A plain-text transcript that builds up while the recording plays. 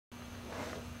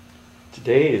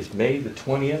Today is May the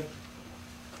 20th.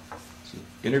 It's an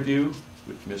interview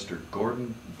with Mr.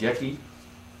 Gordon Goecke,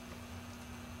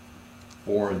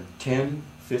 born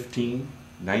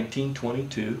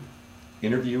 10/15/1922.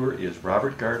 Interviewer is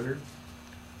Robert Gardner.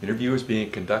 Interview is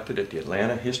being conducted at the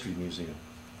Atlanta History Museum.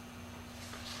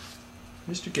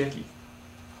 Mr. Goecke,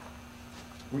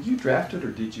 were you drafted or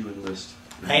did you enlist?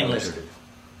 I enlisted.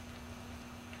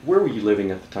 Where were you living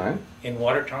at the time? In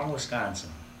Watertown, Wisconsin.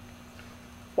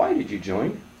 Why did you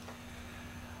join?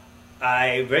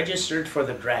 I registered for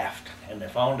the draft, and I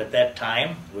found at that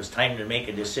time it was time to make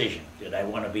a decision. Did I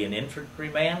want to be an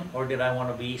infantryman or did I want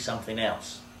to be something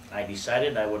else? I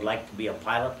decided I would like to be a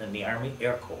pilot in the Army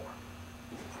Air Corps.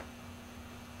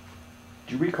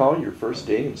 Do you recall your first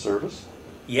day in service?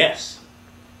 Yes.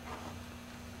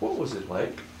 What was it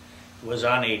like? It was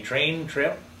on a train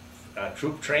trip, a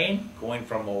troop train, going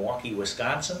from Milwaukee,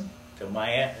 Wisconsin to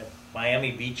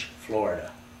Miami Beach,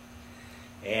 Florida.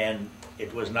 And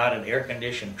it was not an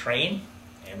air-conditioned train,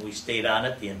 and we stayed on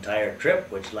it the entire trip,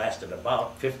 which lasted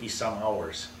about 50-some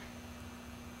hours.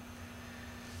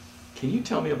 Can you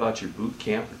tell me about your boot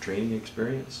camp or training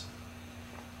experience?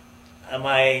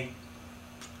 My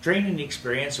training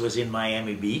experience was in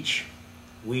Miami Beach.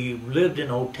 We lived in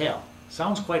a hotel.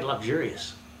 Sounds quite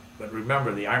luxurious, but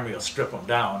remember the Army will strip them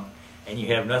down and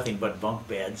you have nothing but bunk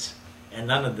beds and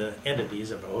none of the entities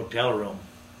of a hotel room.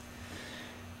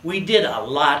 We did a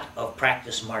lot of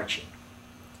practice marching,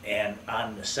 and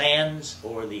on the sands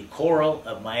or the coral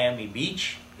of Miami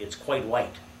Beach, it's quite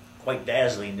white, quite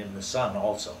dazzling in the sun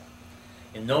also.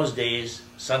 In those days,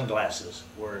 sunglasses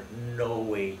were no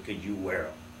way could you wear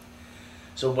them.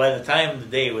 So by the time the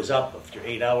day was up, after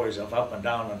 8 hours of up and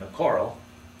down on the coral,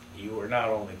 you were not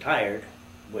only tired,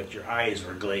 but your eyes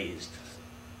were glazed.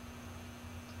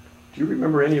 Do you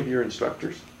remember any of your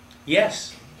instructors?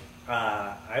 Yes.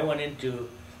 I went into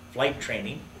flight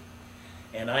training,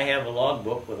 and I have a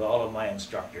logbook with all of my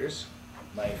instructors.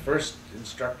 My first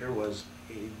instructor was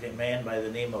a man by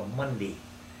the name of Mundy.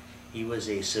 He was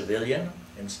a civilian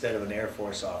instead of an Air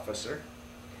Force officer,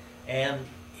 and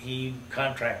he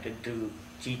contracted to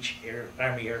teach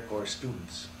Army Air Corps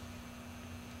students.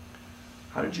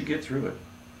 How did you get through it?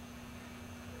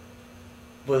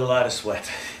 With a lot of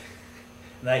sweat.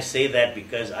 And I say that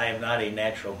because I am not a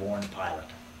natural-born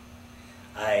pilot.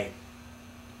 I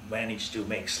managed to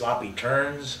make sloppy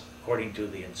turns according to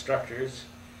the instructors.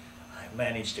 I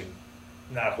managed to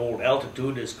not hold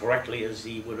altitude as correctly as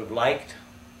he would have liked.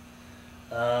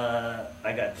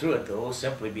 I got through it though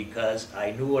simply because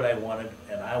I knew what I wanted,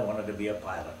 and I wanted to be a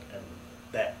pilot, and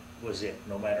that was it.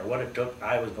 No matter what it took,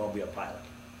 I was going to be a pilot.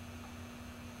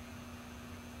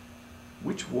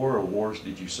 Which war or wars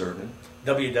did you serve in?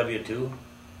 WW2.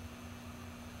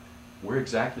 Where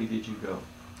exactly did you go?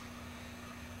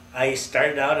 I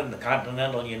started out in the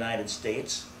continental United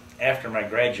States. After my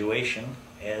graduation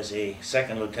as a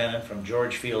second lieutenant from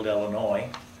George Field,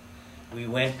 Illinois, we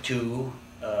went to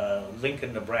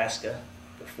Lincoln, Nebraska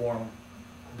to form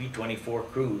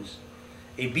B-24 crews.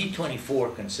 A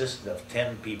B-24 consisted of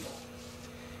 10 people.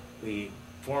 We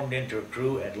formed into a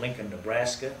crew at Lincoln,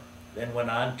 Nebraska, then went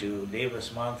on to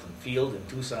Davis Mountain Field in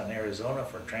Tucson, Arizona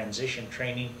for transition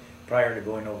training prior to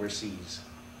going overseas.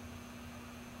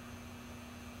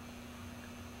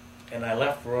 And I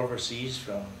left for overseas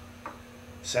from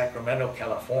Sacramento,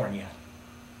 California.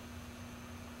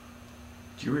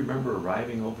 Do you remember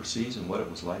arriving overseas and what it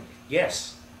was like?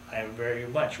 Yes, I very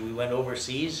much. We went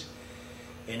overseas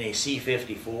in a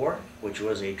C-54, which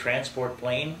was a transport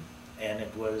plane, and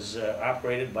it was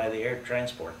operated by the Air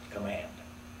Transport Command.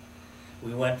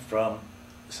 We went from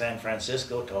San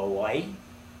Francisco to Hawaii,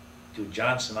 to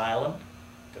Johnston Island,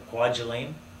 to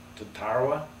Kwajalein, to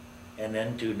Tarawa, and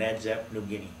then to Nadzab, New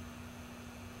Guinea.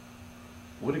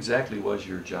 What exactly was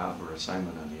your job or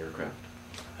assignment on the aircraft?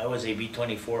 I was a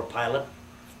B-24 pilot,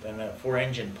 and a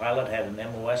 4-engine pilot had an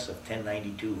MOS of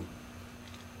 1092.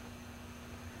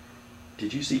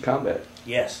 Did you see combat?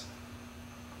 Yes.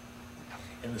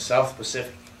 In the South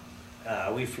Pacific.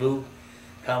 We flew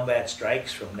combat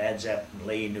strikes from Nadzab,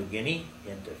 New Guinea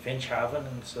into Finschhafen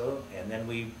and then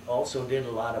we also did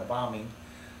a lot of bombing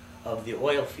of the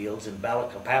oil fields in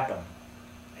Balikpapan,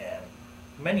 and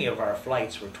many of our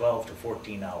flights were 12 to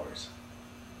 14 hours.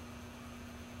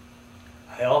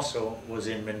 I also was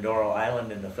in Mindoro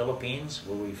Island in the Philippines,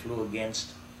 where we flew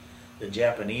against the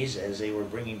Japanese as they were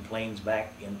bringing planes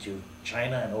back into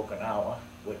China and Okinawa,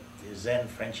 what is then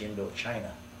French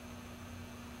Indochina.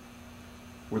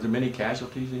 Were there many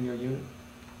casualties in your unit?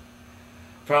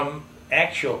 From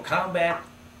actual combat,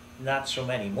 not so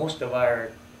many. Most of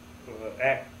our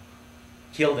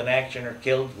killed in action or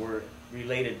killed were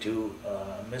related to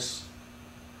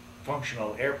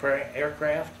functional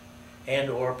aircraft and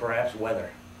or perhaps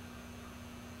weather.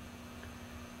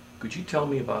 Could you tell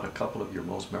me about a couple of your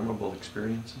most memorable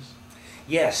experiences?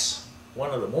 Yes,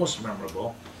 one of the most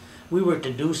memorable. We were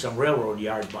to do some railroad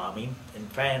yard bombing in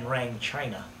Fanrang,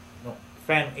 China. No,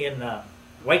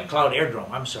 White Cloud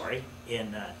Airdrome, I'm sorry,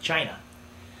 in China.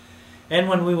 And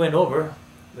when we went over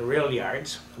the rail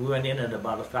yards, we went in at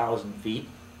about 1,000 feet,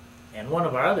 and one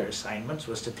of our other assignments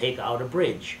was to take out a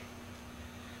bridge.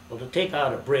 Well, to take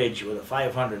out a bridge with a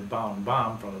 500-pound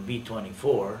bomb from a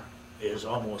B-24 is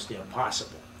almost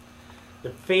impossible. The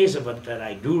phase of it that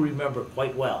I do remember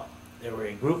quite well, there were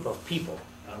a group of people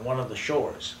on one of the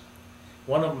shores.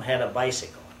 One of them had a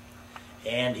bicycle,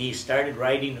 and he started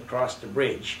riding across the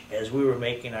bridge as we were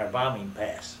making our bombing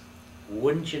pass.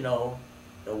 Wouldn't you know,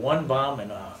 the one bomb in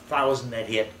 1,000 that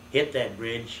hit that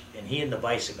bridge, and he and the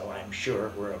bicycle, I'm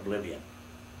sure, were oblivion.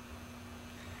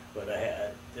 But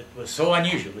it was so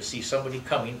unusual to see somebody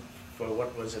coming for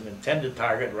what was an intended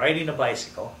target, riding a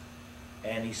bicycle,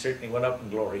 and he certainly went up in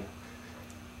glory.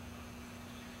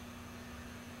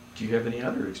 Do you have any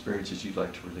other experiences you'd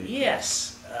like to relate?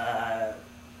 Yes.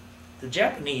 The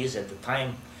Japanese, at the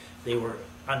time they were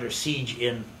under siege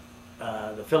in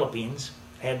the Philippines,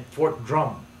 had Fort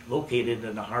Drum located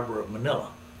in the harbor of Manila.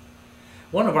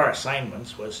 One of our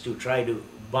assignments was to try to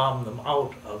bomb them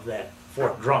out of that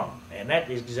Fort Drum, and that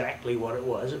is exactly what it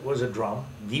was. It was a drum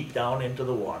deep down into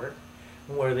the water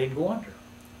where they'd go under.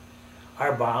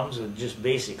 Our bombs would just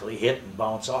basically hit and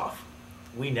bounce off.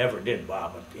 We never did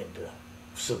bomb it into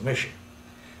submission.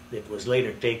 It was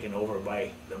later taken over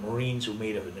by the Marines, who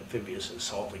made an amphibious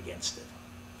assault against it.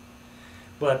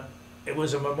 But it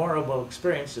was a memorable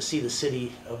experience to see the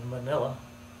city of Manila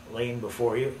laying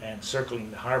before you and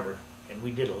circling the harbor, and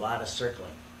we did a lot of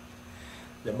circling.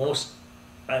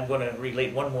 I'm going to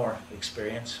relate one more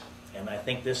experience, and I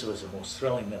think this was the most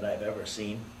thrilling that I've ever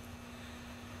seen.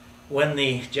 When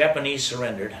the Japanese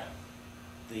surrendered,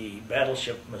 the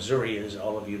battleship Missouri, as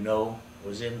all of you know,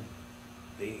 was in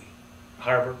the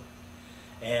harbor,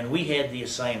 and we had the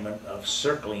assignment of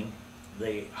circling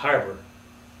the harbor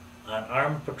on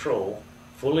armed patrol,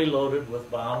 fully loaded with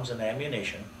bombs and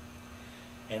ammunition,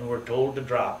 and were told to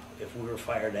drop if we were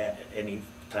fired at any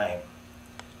time.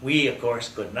 We, of course,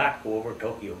 could not go over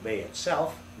Tokyo Bay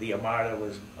itself. The Armada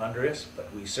was under us,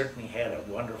 but we certainly had a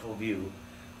wonderful view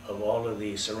of all of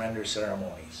the surrender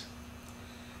ceremonies.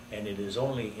 And it is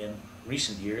only in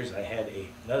recent years I had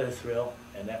another thrill,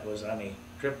 and that was on a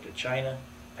trip to China,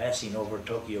 passing over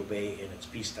Tokyo Bay in its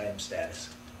peacetime status.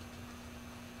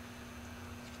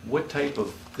 What type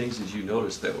of things did you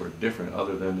notice that were different,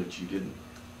 other than that you didn't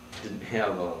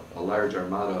have a large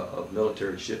armada of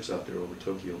military ships out there over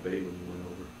Tokyo Bay when you went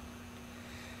over?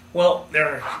 Well,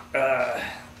 there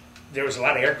was a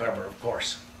lot of air cover, of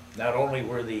course. Not only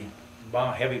were the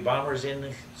heavy bombers in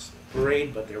the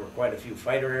parade, but there were quite a few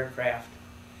fighter aircraft.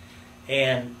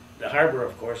 And the harbor,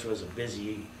 of course, was a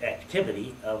busy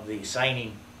activity of the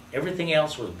signing. Everything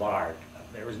else was barred.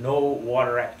 There was no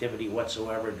water activity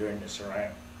whatsoever during the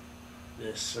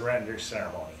surrender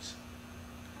ceremonies.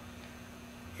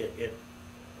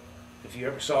 If you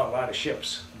ever saw a lot of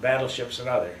ships, battleships and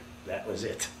other, that was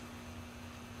it.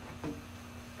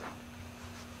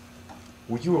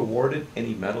 Were you awarded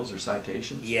any medals or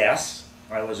citations? Yes,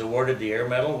 I was awarded the Air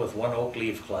Medal with 1 oak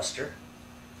leaf cluster.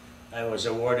 I was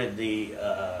awarded the,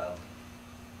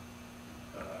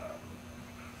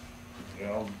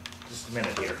 just a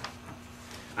minute here.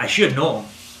 I should know,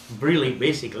 really,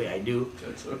 basically I do.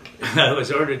 That's okay. I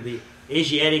was awarded the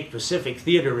Asiatic Pacific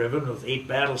Theater Ribbon with 8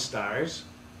 battle stars.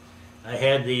 I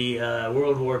had the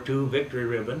World War II Victory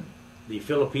Ribbon, the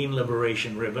Philippine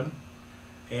Liberation Ribbon,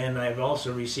 and I've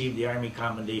also received the Army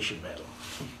Commendation Medal.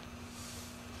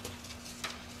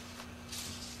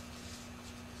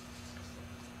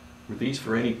 Were these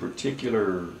for any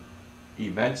particular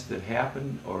events that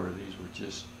happened, or these were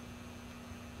just...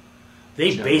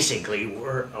 They basically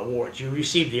were awards. You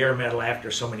received the Air Medal after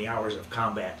so many hours of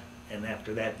combat, and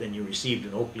after that then you received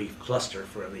an oak leaf cluster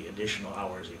for the additional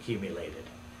hours accumulated.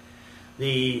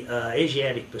 The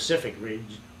Asiatic Pacific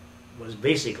Ridge was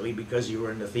basically because you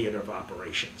were in the theater of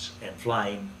operations and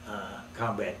flying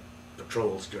combat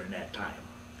patrols during that time.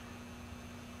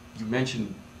 You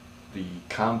mentioned the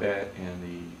combat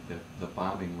and the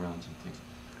bombing runs and things.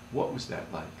 What was that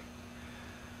like?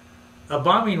 A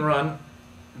bombing run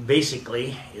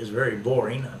basically is very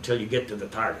boring until you get to the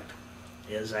target.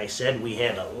 As I said, we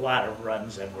had a lot of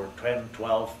runs that were 10,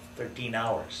 12, 13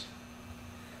 hours.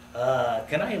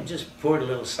 Can I just pour a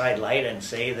little sidelight and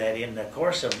say that in the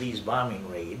course of these bombing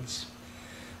raids,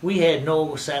 we had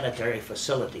no sanitary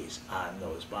facilities on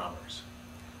those bombers.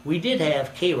 we did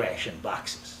have K-ration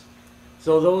boxes.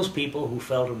 So those people who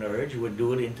felt an urge would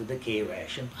do it into the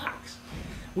K-ration box.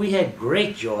 We had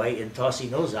great joy in tossing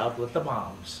those out with the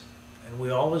bombs, and we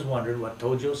always wondered what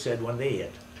Tojo said when they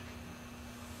hit.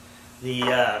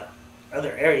 The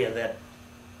other area that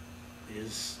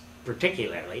is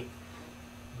particularly,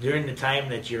 during the time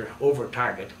that you're over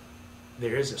target,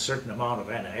 there is a certain amount of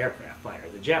anti-aircraft fire.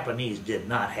 The Japanese did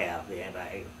not have the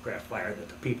anti-aircraft fire that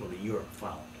the people of Europe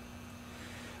found.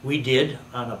 We did,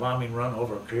 on a bombing run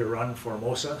over Clear Run,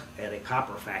 Formosa, at a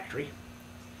copper factory,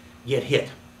 get hit.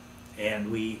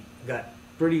 And we got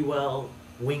pretty well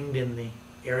winged in the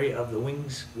area of the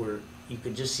wings where you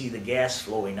could just see the gas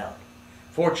flowing out.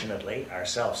 Fortunately, our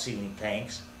self-sealing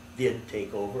tanks did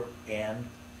take over, and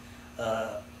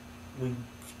we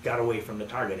got away from the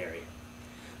target area.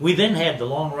 We then had the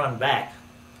long run back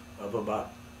of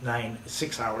about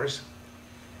 6 hours,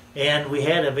 and we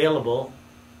had available,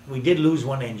 we did lose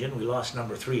one engine. We lost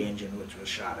number 3 engine, which was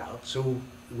shot out, so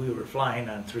we were flying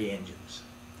on 3 engines.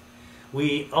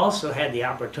 We also had the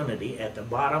opportunity at the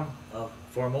bottom of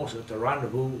Formosa to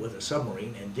rendezvous with a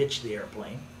submarine and ditch the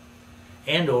airplane,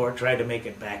 and or try to make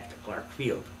it back to Clark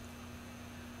Field.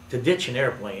 To ditch an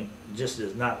airplane just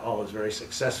is not always very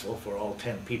successful for all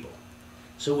 10 people.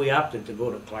 So we opted to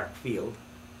go to Clark Field.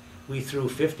 We threw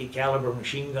 50 caliber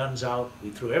machine guns out. We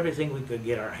threw everything we could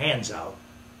get our hands out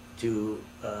to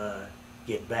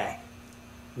get back.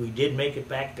 We did make it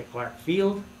back to Clark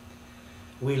Field.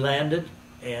 We landed,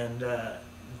 and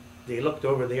they looked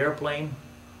over the airplane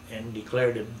and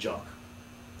declared it junk.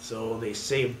 So they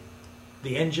saved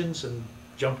the engines and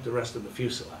jumped the rest of the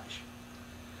fuselage.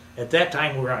 At that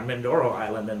time, we were on Mindoro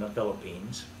Island in the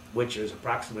Philippines, which is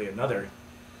approximately another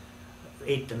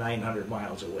 800 to 900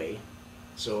 miles away.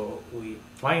 So we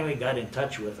finally got in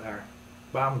touch with our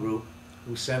bomb group,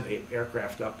 who sent an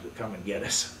aircraft up to come and get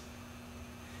us.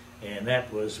 And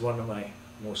that was one of my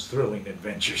most thrilling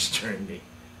adventures during the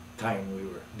time we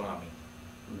were bombing.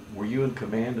 Were you in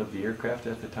command of the aircraft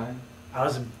at the time? I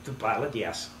was the pilot,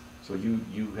 yes. So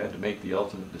you had to make the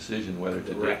ultimate decision whether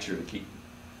to ditch or to keep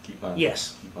on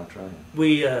trying.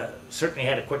 We certainly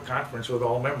had a quick conference with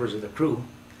all members of the crew,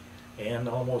 and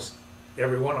almost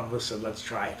every one of us said, let's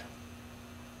try it.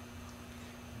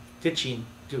 Ditching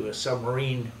to a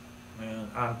submarine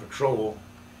on patrol,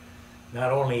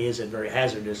 not only is it very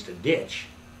hazardous to ditch,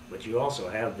 but you also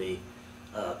have the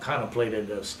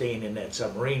contemplated of staying in that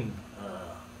submarine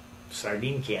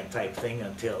sardine can type thing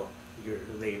until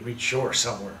they reach shore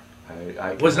somewhere.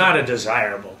 It was not a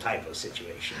desirable type of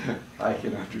situation. I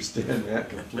can understand that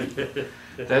completely.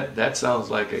 That sounds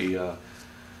like a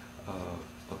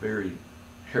very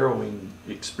harrowing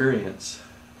experience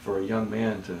for a young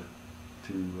man to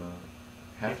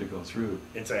have to go through.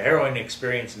 It's a harrowing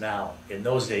experience now. In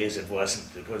those days it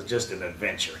wasn't. It was just an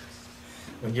adventure.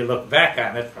 When you look back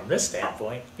on it from this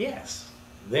standpoint, yes.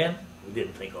 Then we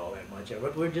didn't think all that much of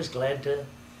it. We're just glad to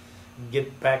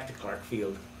get back to Clark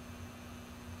Field.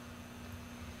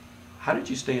 How did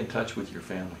you stay in touch with your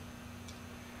family?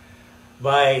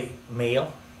 By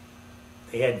mail.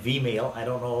 They had V-mail. I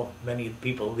don't know if many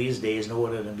people these days know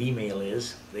what an V-mail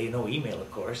is. They know email, of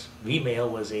course. V-mail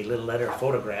was a little letter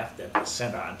photograph that was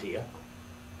sent on to you.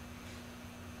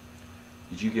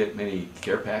 Did you get many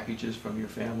care packages from your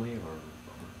family?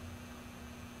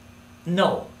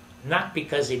 No, not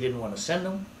because they didn't want to send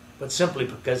them, but simply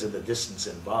because of the distance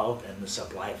involved and the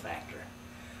supply factor.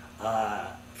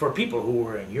 For people who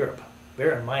were in Europe,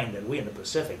 bear in mind that we in the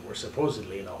Pacific were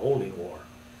supposedly in a holding war.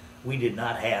 We did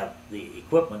not have the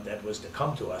equipment that was to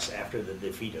come to us after the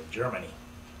defeat of Germany.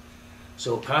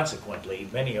 So consequently,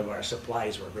 many of our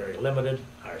supplies were very limited.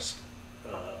 Our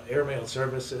airmail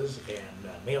services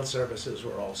and mail services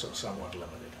were also somewhat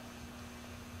limited.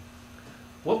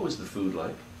 What was the food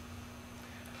like?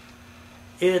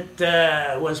 It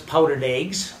was powdered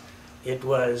eggs. It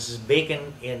was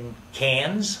bacon in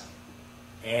cans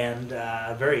and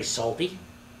very salty.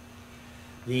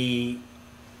 The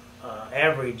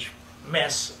average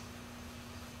mess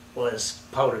was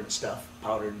powdered stuff,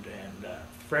 powdered and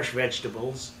fresh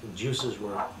vegetables. The juices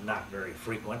were not very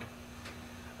frequent.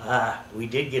 We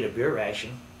did get a beer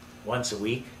ration once a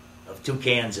week of 2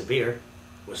 cans of beer.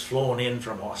 It was flown in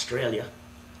from Australia.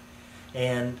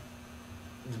 And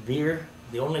the beer,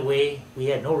 the only way, we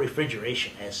had no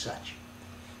refrigeration as such.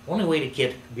 The only way to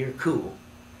get beer cool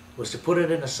was to put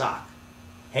it in a sock,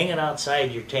 hang it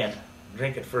outside your tent,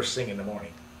 drink it first thing in the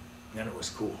morning. Then it was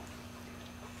cool.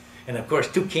 And of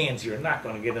course, 2 cans, you're not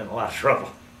going to get in a lot of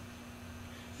trouble.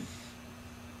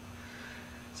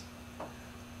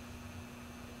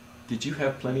 Did you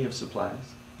have plenty of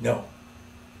supplies? No.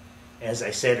 As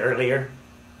I said earlier,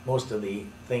 most of the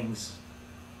things.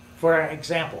 For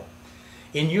example,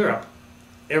 in Europe,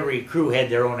 every crew had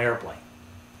their own airplane.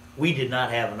 We did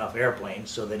not have enough airplanes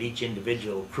so that each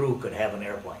individual crew could have an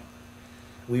airplane.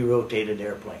 We rotated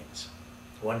airplanes.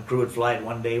 One crew would fly it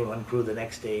one day, one crew the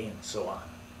next day, and so on.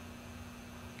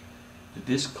 Did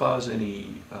this cause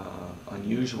any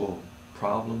unusual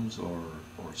problems or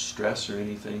stress or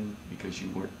anything because you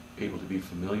weren't able to be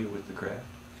familiar with the craft?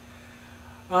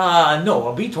 No,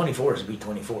 a B-24 is a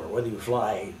B-24, whether you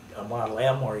fly a Model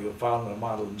M or you fly a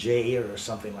Model J or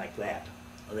something like that.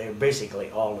 They're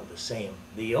basically all of the same.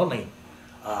 The only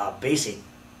basic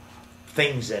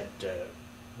things that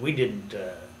we didn't,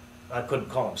 I couldn't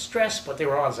call them stress, but they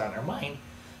were always on our mind.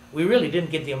 We really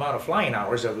didn't get the amount of flying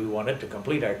hours that we wanted to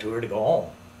complete our tour to go home.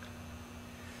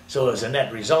 So as a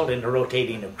net result, in the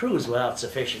rotating of crews without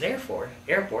sufficient airport,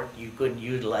 you couldn't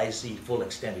utilize the full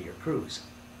extent of your cruise.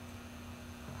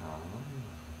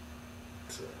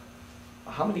 So,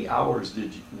 how many hours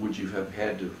would you have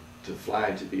had to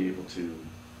fly to be able to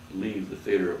leave the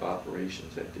theater of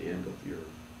operations at the end of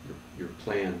your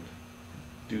planned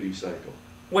duty cycle?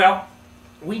 Well,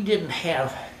 we didn't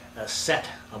have a set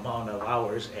amount of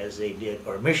hours as they did,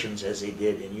 or missions as they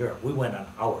did in Europe. We went on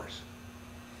hours.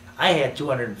 I had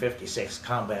 256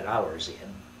 combat hours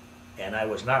in, and I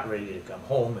was not ready to come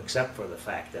home except for the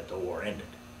fact that the war ended.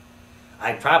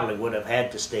 I probably would have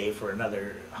had to stay for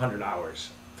another 100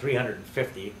 hours. 300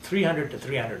 to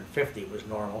 350 was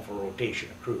normal for rotation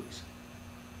of crews.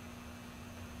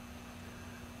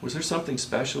 Was there something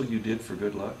special you did for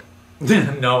good luck?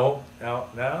 No.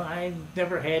 I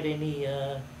never had any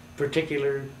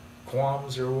particular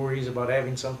qualms or worries about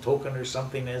having some token or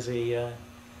something as a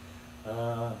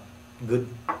good,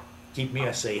 keep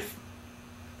me safe.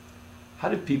 How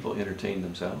did people entertain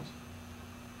themselves?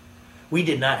 We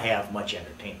did not have much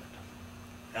entertainment.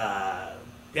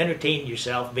 Entertain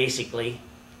yourself basically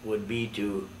would be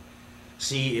to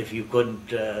see if you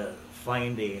couldn't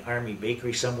find a army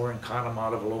bakery somewhere and con them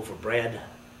out of a loaf of bread.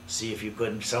 See if you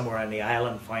couldn't somewhere on the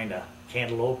island find a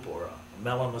cantaloupe or a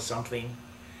melon or something.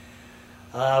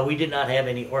 We did not have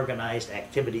any organized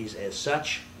activities as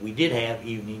such. We did have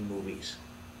evening movies.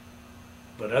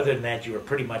 But other than that, you were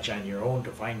pretty much on your own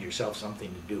to find yourself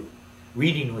something to do.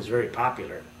 Reading was very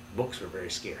popular. Books were very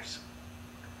scarce.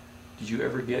 Did you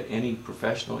ever get any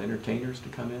professional entertainers to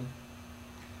come in?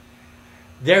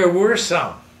 There were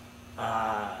some.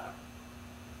 I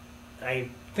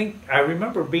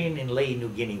remember being in Lae, New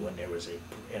Guinea when there was an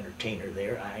entertainer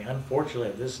there. I unfortunately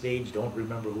at this stage don't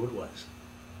remember who it was.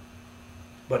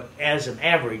 But as an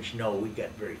average, no, we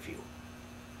got very few.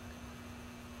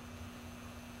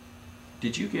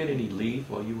 Did you get any leave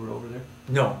while you were over there?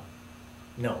 No.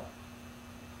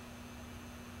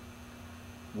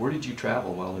 Where did you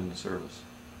travel while in the service?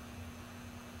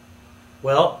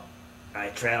 Well, I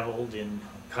traveled in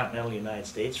continental United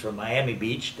States from Miami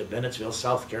Beach to Bennettsville,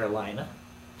 South Carolina.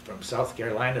 From South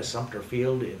Carolina, Shaw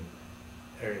Field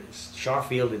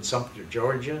in Sumter,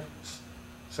 Georgia,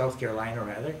 South Carolina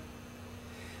rather.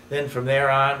 Then from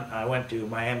there on, I went to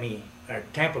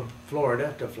Tampa,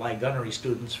 Florida to fly gunnery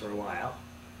students for a while.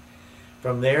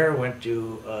 From there, went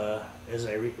to, as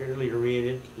I earlier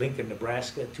read, Lincoln,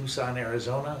 Nebraska, Tucson,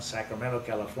 Arizona, Sacramento,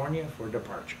 California for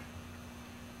departure.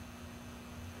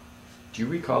 Do you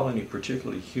recall any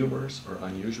particularly humorous or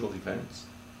unusual events?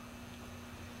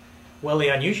 Well, the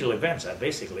unusual events, I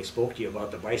basically spoke to you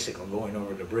about the bicycle going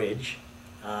over the bridge.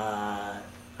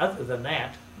 Other than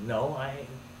that, no, I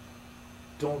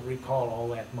don't recall all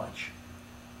that much.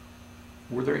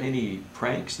 Were there any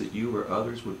pranks that you or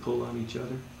others would pull on each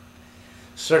other?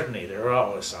 Certainly, there were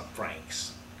always some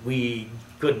pranks. We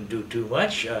couldn't do too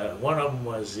much. One of them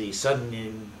was the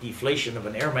sudden deflation of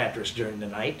an air mattress during the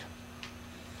night.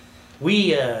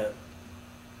 We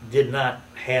did not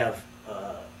have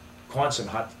Quonset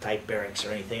hut type barracks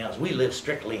or anything else. We lived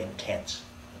strictly in tents.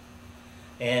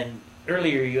 And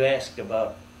earlier you asked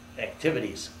about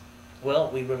activities. Well,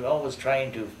 we were always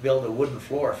trying to build a wooden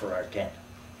floor for our tent.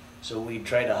 So we'd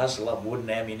try to hustle up wooden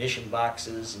ammunition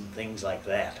boxes and things like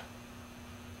that.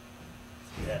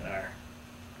 And our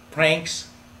pranks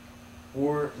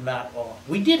were not all.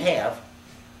 We did have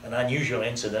an unusual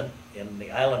incident in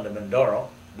the island of Mindoro.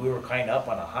 We were kind of up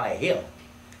on a high hill.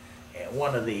 And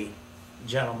one of the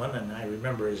gentlemen, and I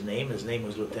remember his name was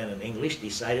Lieutenant English,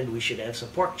 decided we should have some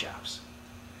pork chops.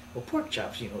 Well, pork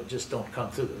chops, just don't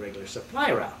come through the regular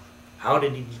supply route. How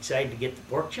did he decide to get the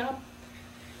pork chop?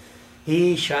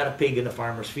 He shot a pig in a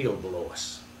farmer's field below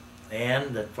us.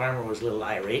 And the farmer was a little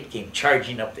irate, came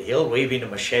charging up the hill, waving a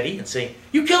machete and saying,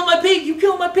 "You killed my pig! You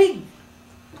killed my pig!"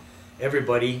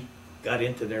 Everybody got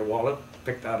into their wallet,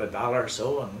 picked out $1 or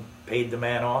so, and paid the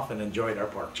man off, and enjoyed our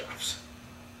pork chops.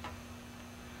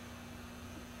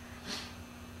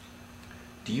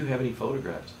 Do you have any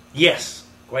photographs? Yes,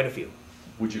 quite a few.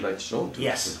 Would you like to show them to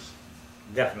Yes, us,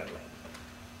 please? definitely.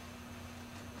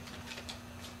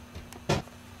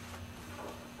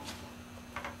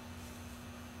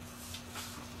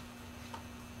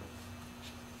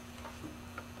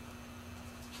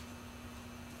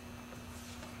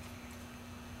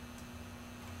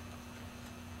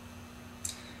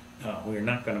 We're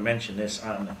not going to mention this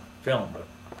on the film,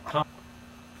 but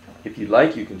If you'd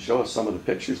like, you can show us some of the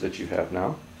pictures that you have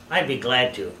now. I'd be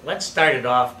glad to. Let's start it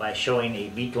off by showing a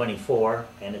B-24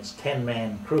 and its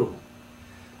 10-man crew.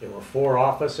 There were 4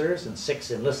 officers and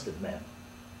 6 enlisted men.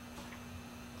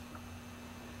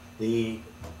 The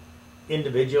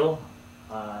individual,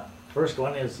 first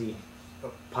one is the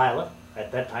pilot.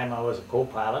 At that time I was a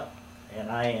co-pilot,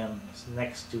 and I am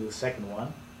next to the second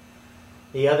one.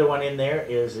 The other one in there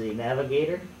is the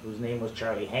navigator, whose name was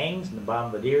Charlie Hangs, and the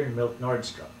bombardier, Milt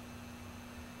Nordstrom.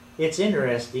 It's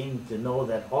interesting to know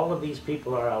that all of these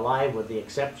people are alive with the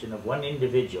exception of one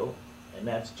individual, and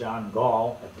that's John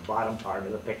Gall at the bottom part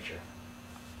of the picture.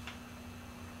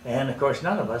 And of course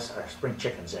none of us are spring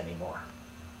chickens anymore.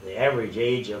 The average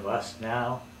age of us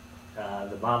now,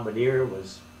 the bombardier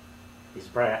is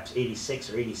perhaps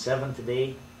 86 or 87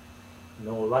 today.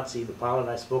 Noah Lutzy, the pilot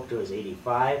I spoke to, is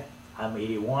 85. I'm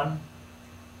 81.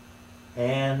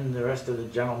 And the rest of the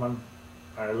gentlemen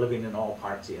are living in all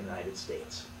parts of the United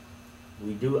States.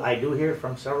 I do hear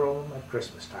from several of them at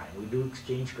Christmas time. We do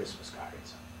exchange Christmas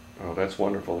cards. Oh, that's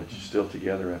wonderful that you're still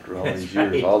together after all That's these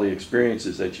years. right. All the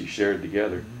experiences that you shared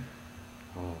together.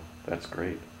 Oh, that's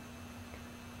great.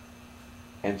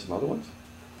 And some other ones?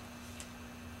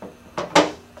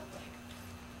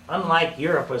 Unlike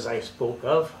Europe, as I spoke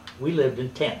of, we lived in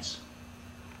tents.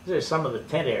 These are some of the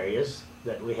tent areas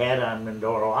that we had on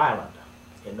Mindoro Island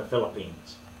in the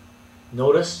Philippines.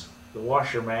 Notice the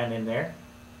washerman in there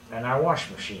and our wash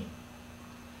machine.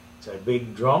 It's a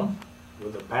big drum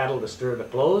with a paddle to stir the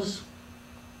clothes,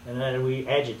 and then we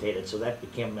agitate it, so that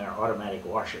became our automatic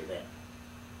washer then.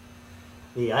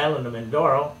 The island of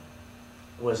Mindoro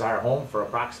was our home for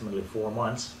approximately 4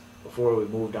 months before we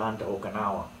moved on to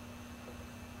Okinawa.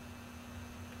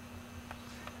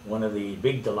 One of the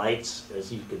big delights,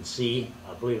 as you can see,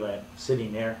 I believe I'm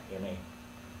sitting there in a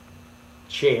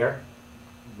chair.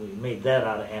 We made that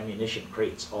out of ammunition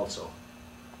crates also.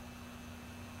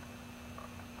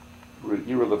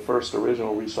 You were the first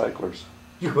original recyclers.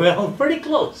 Well, pretty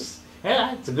close.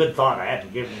 Yeah, it's a good thought. I had to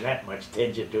give me that much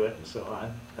attention to it and so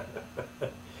on.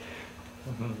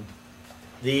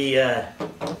 The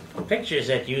pictures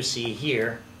that you see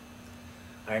here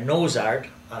are nose art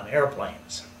on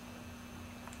airplanes.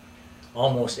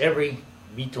 Almost every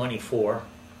B-24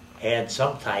 had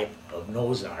some type of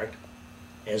nose art,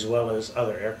 as well as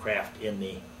other aircraft in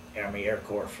the Army Air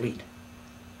Corps fleet.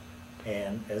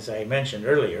 And as I mentioned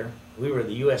earlier, we were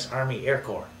the U.S. Army Air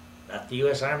Corps, not the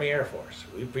U.S. Army Air Force.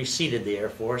 We preceded the Air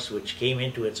Force, which came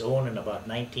into its own in about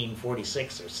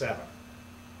 1946 or 7.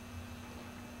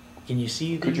 Can you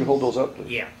see these? Could you hold those up, please?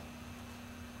 Yeah.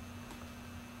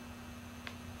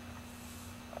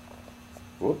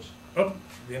 Whoops. Oh,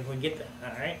 if we get that,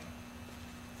 all right.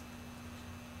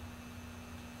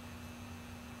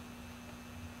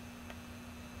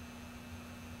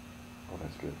 Oh,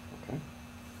 that's good. Okay.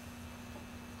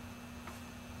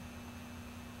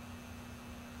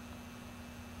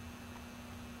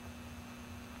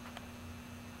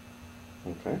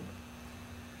 Okay.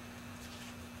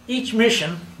 Each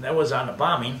mission that was on the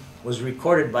bombing was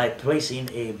recorded by placing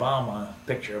a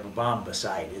picture of a bomb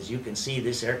beside. As you can see,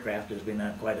 this aircraft has been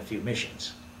on quite a few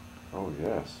missions. Oh,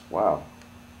 yes. Wow.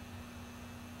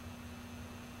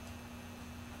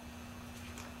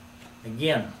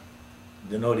 Again,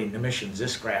 denoting the missions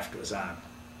this craft was on.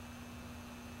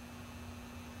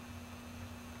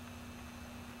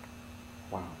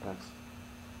 Wow,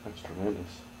 that's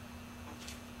tremendous.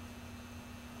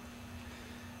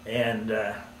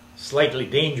 And Slightly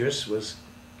Dangerous was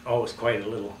always quite a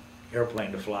little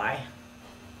airplane to fly.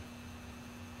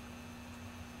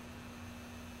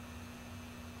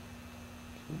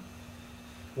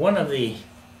 One of the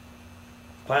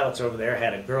pilots over there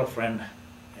had a girlfriend,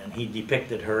 and he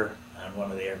depicted her on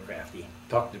one of the aircraft. He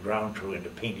talked the ground crew into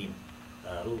painting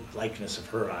a little likeness of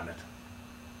her on it.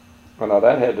 Well, now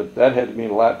that had to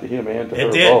mean a lot to him and to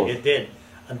her both. It did.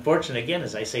 Unfortunately, again,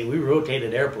 as I say, we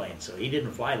rotated airplanes, so he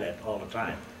didn't fly that all the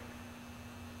time.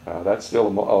 That's still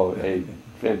a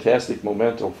fantastic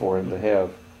memento for him to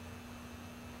have.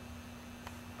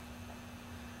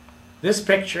 This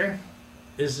picture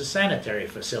is the sanitary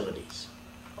facilities,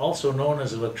 also known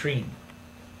as a latrine.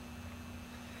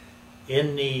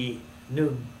 In the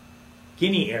New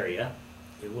Guinea area,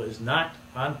 it was not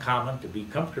uncommon to be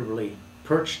comfortably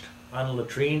perched on a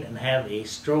latrine and have a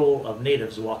stroll of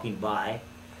natives walking by,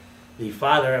 the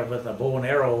father with a bow and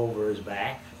arrow over his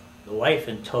back, the wife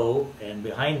in tow, and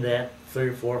behind that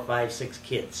 3, 4, 5, 6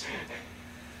 kids.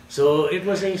 So it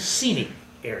was a scenic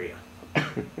area.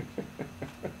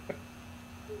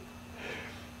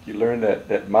 You learned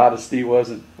that modesty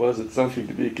wasn't something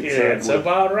to be concerned That's with.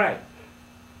 about right.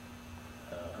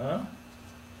 Uh-huh.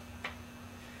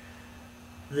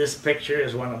 This picture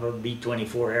is one of a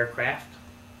B-24 aircraft.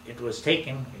 It was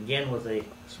taken, again, with a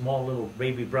small little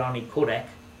baby brownie Kodak,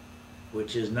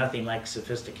 which is nothing like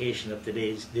sophistication of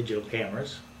today's digital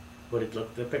cameras, but it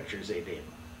looked the pictures they did.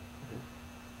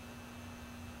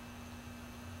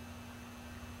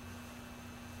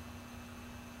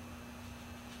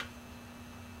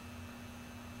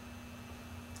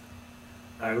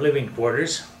 Our living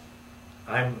quarters,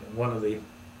 I'm one of the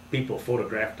people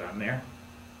photographed on there.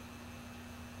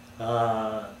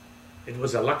 It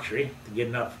was a luxury to get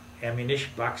enough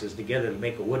ammunition boxes together to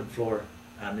make a wood floor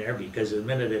on there, because the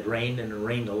minute it rained, and it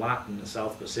rained a lot in the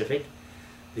South Pacific,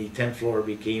 the tent floor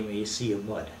became a sea of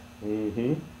mud.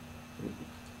 Mm-hmm.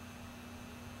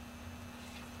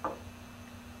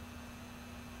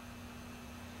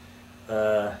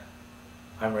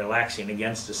 I'm relaxing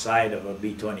against the side of a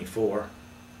B-24.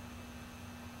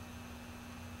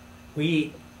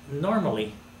 We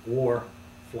normally wore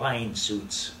flying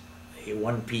suits, a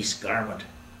one-piece garment,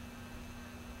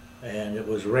 and it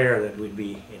was rare that we'd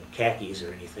be in khakis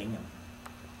or anything.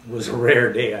 It was a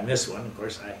rare day on this one. Of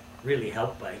course, I really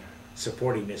helped by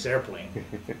supporting this airplane.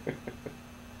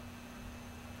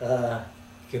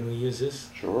 Can we use this?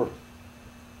 Sure.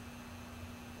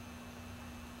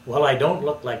 Well, I don't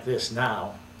look like this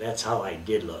now. That's how I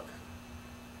did look.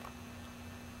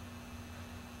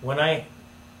 When I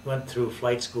went through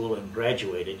flight school and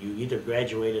graduated, you either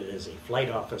graduated as a flight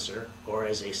officer or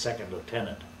as a second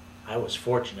lieutenant. I was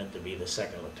fortunate to be the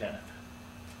second lieutenant.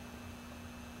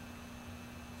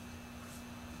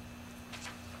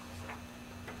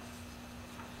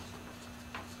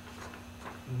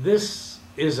 This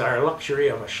is our luxury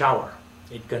of a shower.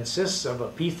 It consists of a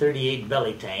P-38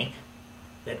 belly tank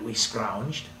that we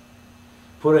scrounged,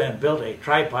 built a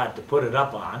tripod to put it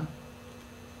up on,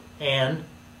 and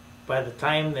by the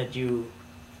time that you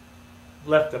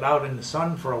left it out in the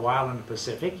sun for a while in the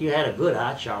Pacific, you had a good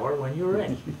hot shower when you were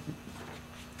ready.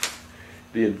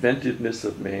 The inventiveness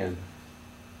of man.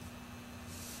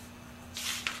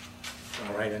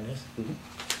 All right on this? Mm-hmm.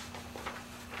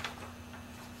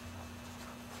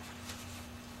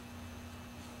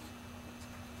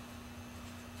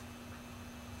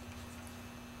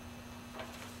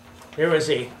 There was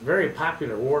a very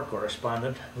popular war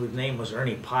correspondent whose name was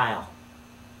Ernie Pyle.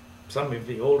 Some of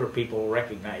the older people will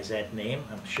recognize that name.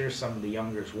 I'm sure some of the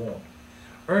youngers won't.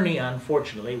 Ernie,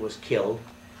 unfortunately, was killed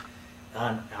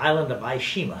on the island of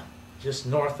Aishima, just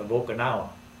north of Okinawa.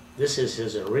 This is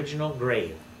his original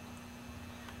grave.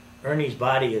 Ernie's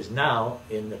body is now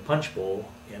in the Punch Bowl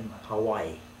in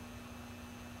Hawaii.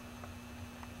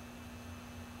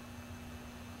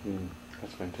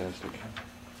 That's fantastic.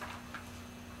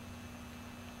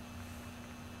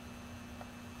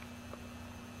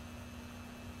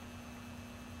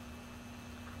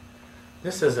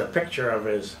 This is a picture of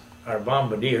our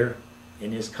bombardier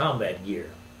in his combat gear.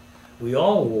 We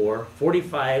all wore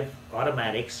 45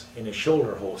 automatics in a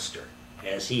shoulder holster,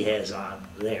 as he has on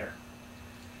there.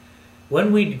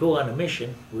 When we'd go on a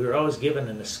mission, we were always given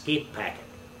an escape packet.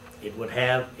 It would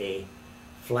have a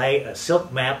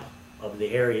silk map of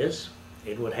the areas,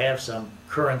 it would have some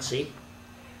currency,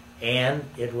 and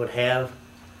it would have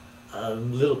a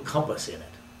little compass in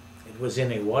it. It was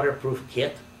in a waterproof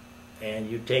kit,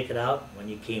 and you take it out. When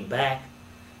you came back,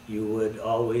 you would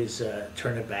always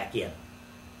turn it back in.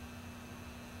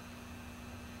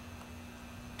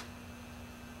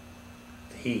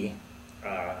 He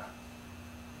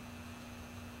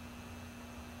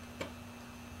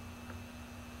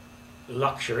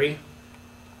luxury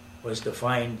was to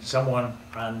find someone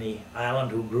on the island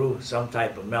who grew some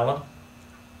type of melon,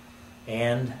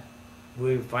 and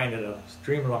we find it an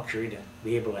extreme luxury to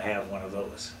be able to have one of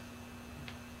those.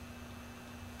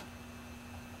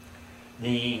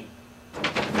 The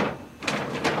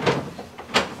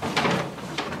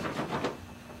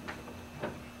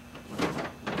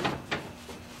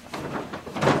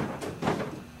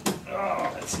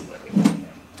let's see what we got here.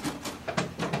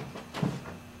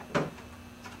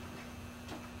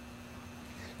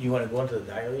 You want to go into the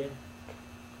diary yet?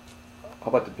 How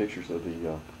about the pictures of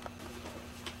the...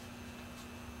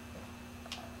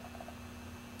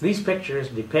 These pictures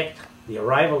depict the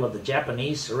arrival of the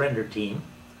Japanese surrender team.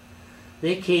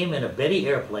 They came in a Betty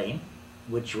airplane,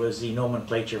 which was the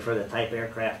nomenclature for the type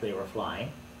aircraft they were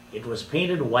flying. It was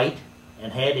painted white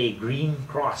and had a green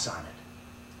cross on it.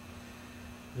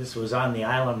 This was on the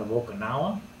island of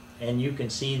Okinawa, and you can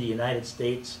see the United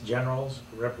States generals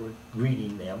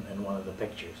greeting them in one of the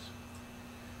pictures.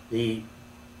 The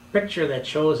picture that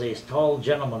shows a tall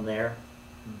gentleman there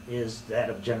is that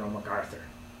of General MacArthur.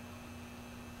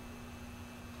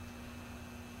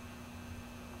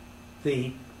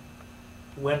 They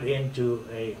went into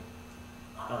a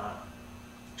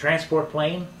transport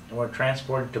plane and were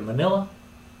transported to Manila,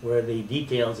 where the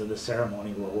details of the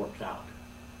ceremony were worked out.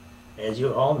 As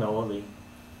you all know, the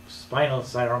final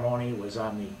ceremony was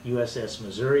on the USS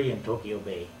Missouri in Tokyo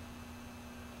Bay.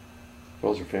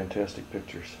 Those are fantastic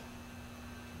pictures.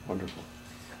 Wonderful.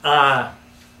 I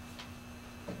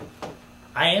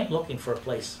am looking for a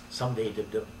place someday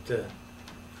to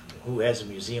who has a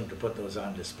museum to put those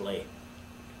on display.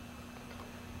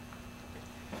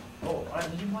 Oh,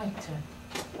 you might.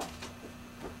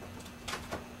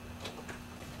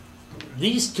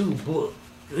 These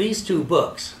two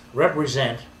books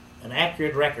represent an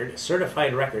accurate record, a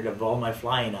certified record of all my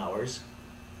flying hours,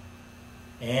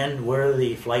 and where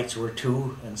the flights were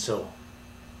to, and so.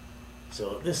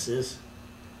 So this is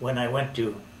when I went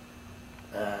to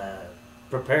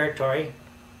preparatory.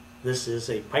 This is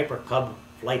a Piper Cub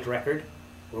flight record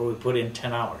where we put in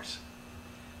 10 hours.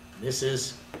 This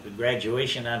is the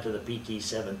graduation onto the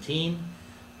PT-17,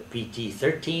 the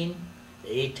PT-13, the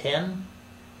A-10,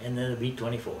 and then the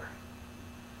B-24.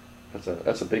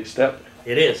 That's a big step.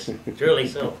 It is, truly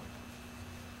so.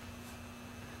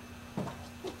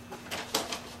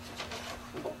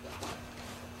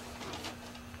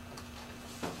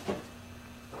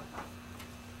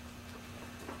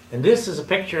 And this is a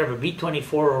picture of a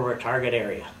B-24 over a target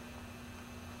area.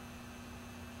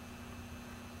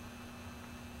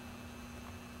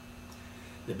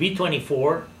 The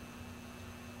B-24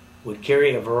 would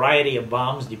carry a variety of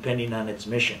bombs depending on its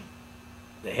mission.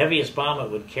 The heaviest bomb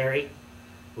it would carry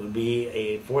would be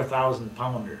a 4,000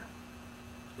 pounder.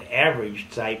 The average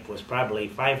type was probably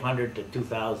 500 to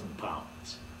 2,000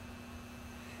 pounds.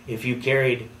 If you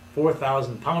carried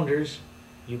 4,000 pounders,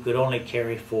 you could only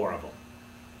carry 4 of them.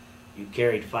 You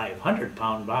carried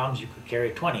 500-pound bombs, you could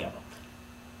carry 20 of them.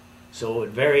 So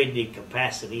it varied the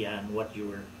capacity on what you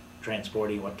were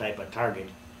transporting, what type of target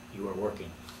you were working.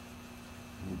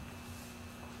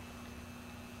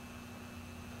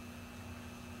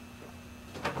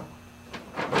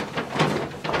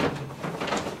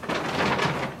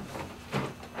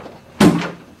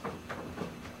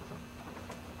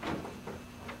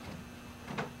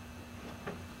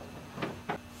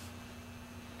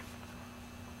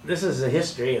 This is the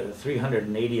history of the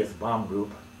 380th Bomb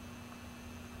Group,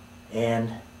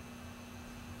 and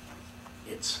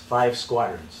it's 5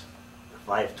 squadrons: the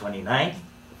 529th,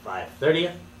 the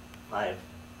 530th,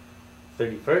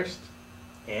 531st,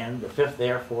 and the 5th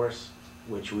Air Force,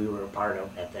 which we were a part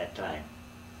of at that time.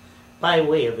 By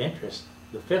way of interest,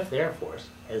 the 5th Air Force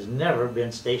has never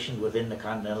been stationed within the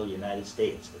continental United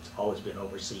States. It's always been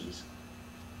overseas.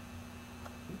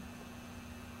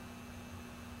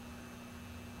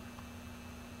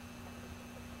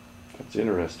 That's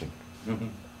interesting. Mm-hmm.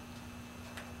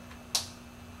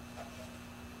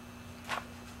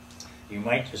 You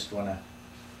might just want to...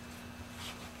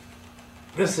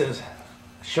 This is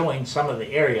showing some of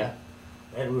the area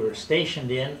that we were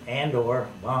stationed in and or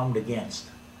bombed against.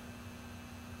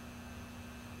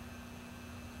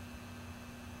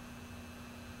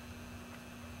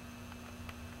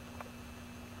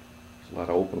 There's a lot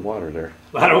of open water there.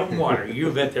 A lot of open water, you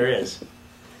bet there is.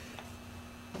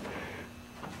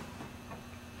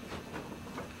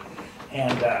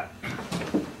 And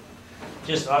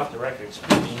just off the record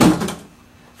speaking,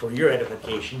 for your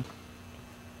edification.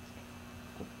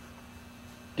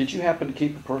 Did you happen to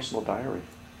keep a personal diary?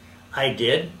 I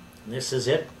did. This is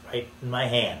it right in my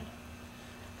hand.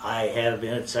 I have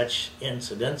been at such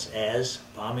incidents as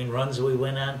bombing runs we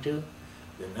went on to,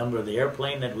 the number of the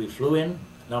airplane that we flew in,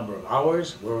 the number of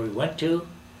hours, where we went to,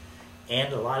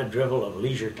 and a lot of drivel of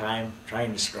leisure time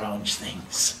trying to scrounge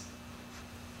things.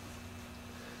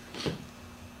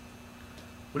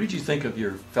 What did you think of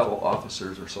your fellow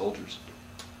officers or soldiers?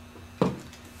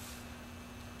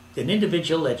 An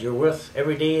individual that you're with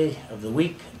every day of the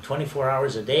week, 24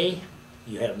 hours a day,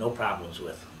 you have no problems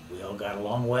with. We all got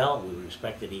along well, we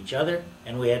respected each other,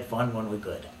 and we had fun when we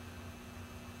could.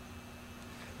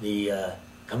 The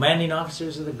commanding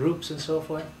officers of the groups and so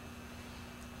forth,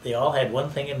 they all had one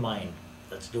thing in mind: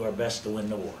 let's do our best to win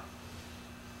the war.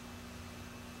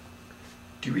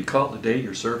 Do you recall the day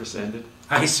your service ended?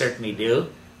 I certainly do.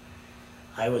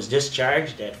 I was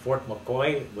discharged at Fort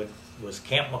McCoy, which was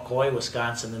Camp McCoy,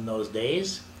 Wisconsin in those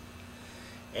days,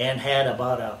 and had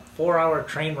about a 4-hour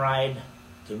train ride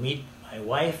to meet my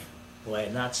wife, who I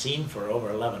had not seen for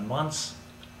over 11 months,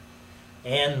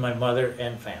 and my mother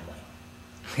and family.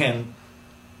 And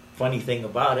funny thing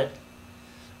about it,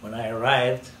 when I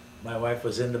arrived, my wife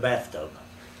was in the bathtub.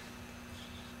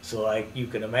 So you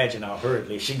can imagine how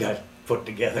hurriedly she got put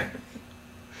together.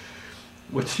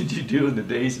 What did you do in the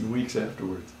days and weeks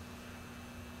afterwards?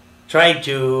 Tried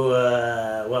to,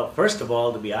 well, first of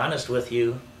all, to be honest with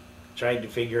you, tried to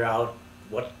figure out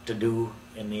what to do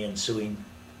in the ensuing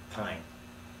time.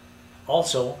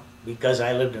 Also, because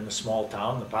I lived in a small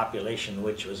town, the population of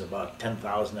which was about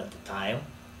 10,000 at the time,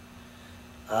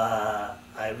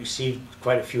 I received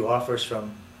quite a few offers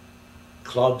from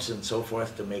clubs and so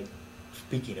forth to make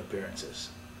speaking appearances,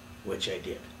 which I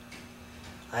did.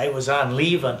 I was on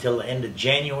leave until the end of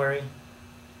January,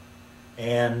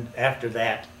 and after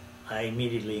that, I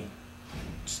immediately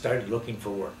started looking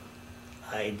for work.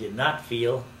 I did not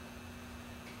feel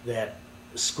that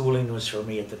schooling was for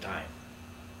me at the time,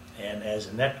 and as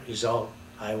a net result,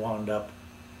 I wound up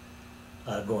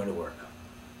going to work.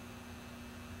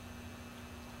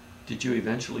 Did you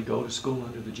eventually go to school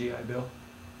under the GI Bill?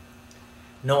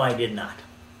 No, I did not.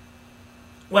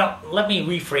 Well, let me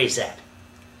rephrase that.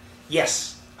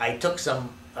 Yes, I took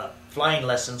some flying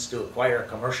lessons to acquire a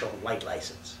commercial flight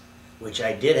license, which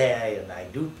I did have, and I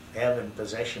do have in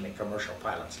possession a commercial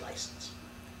pilot's license.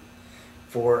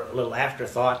 For a little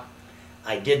afterthought,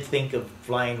 I did think of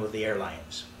flying with the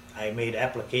airlines. I made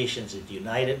applications at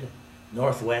United,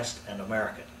 Northwest, and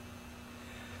American.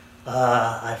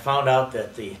 I found out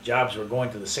that the jobs were going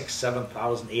to the 6,000,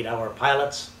 7,000, 8-hour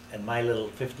pilots, and my little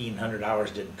 1,500 hours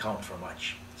didn't count for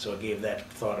much. So I gave that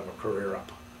thought of a career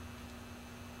up.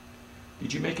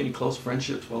 Did you make any close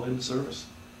friendships while in the service?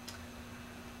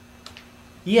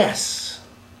 Yes.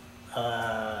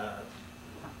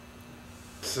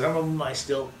 Some of them I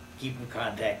still keep in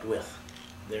contact with.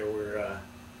 There were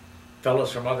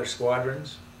fellows from other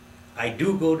squadrons. I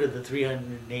do go to the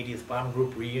 380th Bomb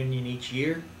Group reunion each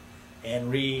year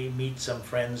and re-meet some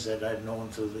friends that I've known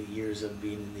through the years of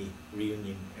being in the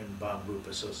reunion and Bomb Group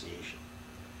Association.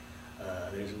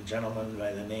 There's a gentleman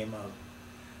by the name of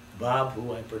Bob,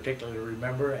 who I particularly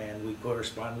remember, and we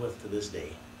correspond with to this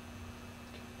day.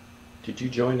 Did you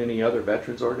join any other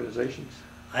veterans organizations?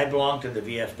 I belong to the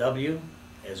VFW,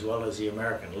 as well as the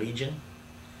American Legion,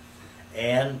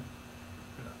 and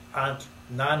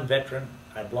non-veteran,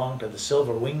 I belong to the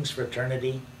Silver Wings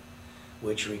fraternity,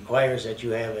 which requires that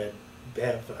you have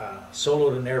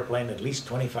soloed an airplane at least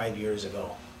 25 years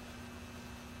ago.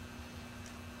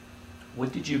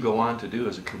 What did you go on to do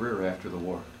as a career after the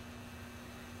war?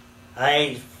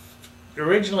 I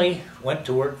originally went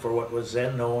to work for what was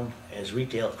then known as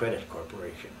Retail Credit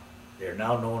Corporation. They're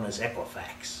now known as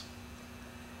Equifax.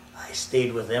 I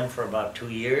stayed with them for about 2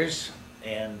 years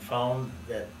and found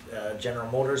that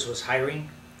General Motors was hiring.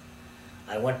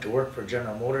 I went to work for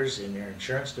General Motors in their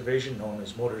insurance division known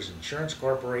as Motors Insurance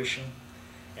Corporation,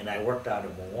 and I worked out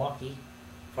of Milwaukee,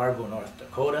 Fargo, North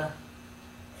Dakota,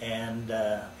 and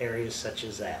areas such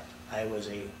as that. I was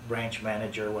a branch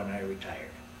manager when I retired.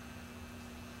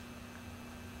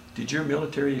 Did your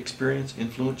military experience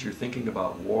influence your thinking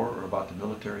about war or about the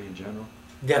military in general?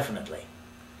 Definitely.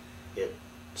 It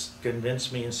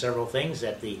convinced me in several things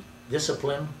that the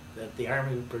discipline that the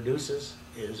Army produces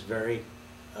is very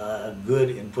good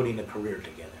in putting a career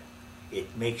together.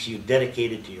 It makes you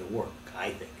dedicated to your work, I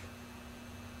think.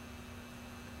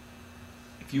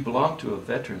 If you belong to a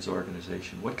veterans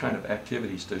organization, what kind of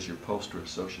activities does your post or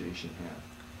association have?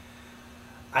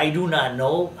 I do not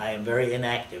know. I am very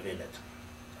inactive in it.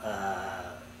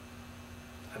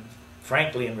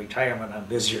 Frankly, in retirement, I'm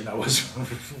busier than I was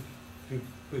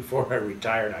before I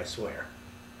retired, I swear.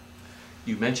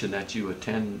 You mentioned that you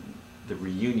attend the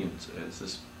reunions. Is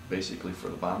this basically for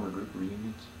the bomber group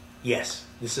reunions? Yes,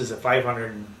 this is a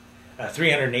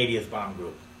 380th Bomb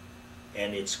Group,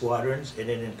 and it's squadrons, and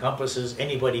it encompasses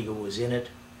anybody who was in it,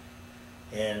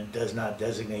 and does not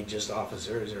designate just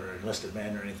officers or enlisted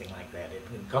men or anything like that. It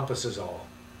encompasses all.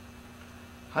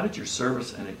 How did your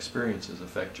service and experiences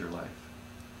affect your life?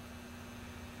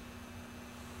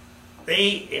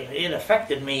 It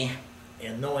affected me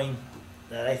in knowing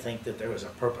that I think that there was a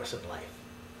purpose in life.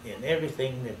 In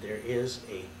everything that there is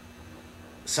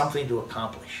something to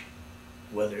accomplish,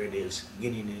 whether it is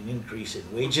getting an increase in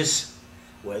wages,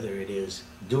 whether it is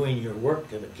doing your work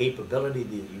to the capability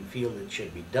that you feel that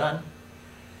should be done.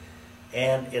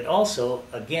 And it also,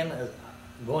 again,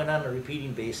 going on a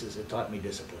repeating basis, it taught me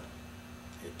discipline.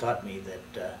 It taught me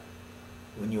that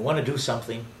when you want to do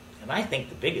something, and I think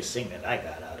the biggest thing that I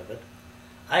got out of it,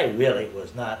 I really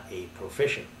was not a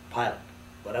proficient pilot,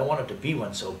 but I wanted to be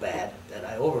one so bad that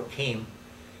I overcame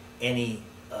any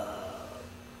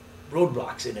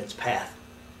roadblocks in its path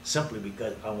simply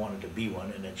because I wanted to be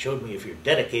one, and it showed me if you're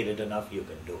dedicated enough, you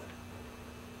can do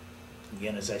it.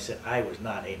 Again, as I said, I was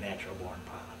not a natural-born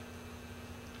pilot.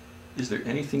 Is there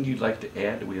anything you'd like to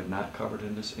add that we have not covered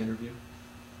in this interview?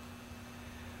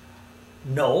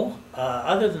 No,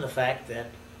 other than the fact that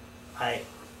I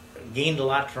gained a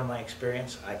lot from my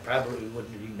experience. I probably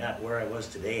wouldn't be not where I was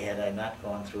today had I not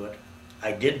gone through it.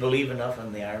 I did believe enough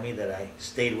in the Army that I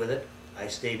stayed with it. I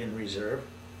stayed in reserve.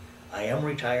 I am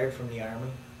retired from the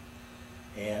Army,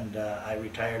 and I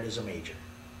retired as a major.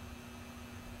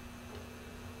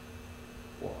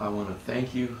 Well, I want to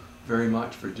thank you very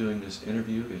much for doing this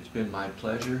interview. It's been my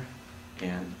pleasure,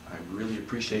 and I really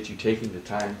appreciate you taking the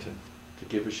time to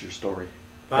give us your story.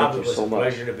 Bob, Thank it you was so a much.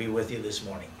 pleasure to be with you this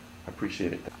morning. I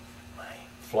appreciate it. My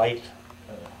flight,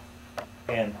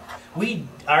 and we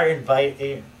are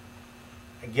invited,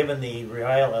 given the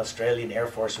Royal Australian Air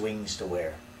Force wings to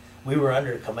wear. We were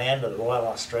under command of the Royal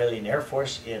Australian Air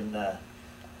Force in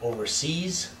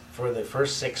overseas for the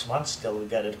first 6 months till we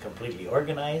got it completely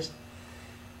organized.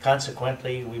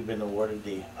 Consequently, we've been awarded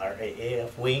the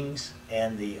RAAF wings,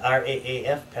 and the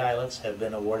RAAF pilots have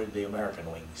been awarded the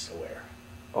American wings to wear.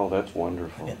 Oh, that's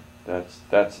wonderful. Yeah.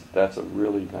 That's a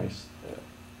really nice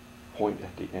point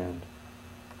at the end.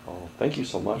 Oh, thank you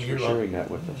so much for sharing that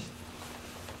with us.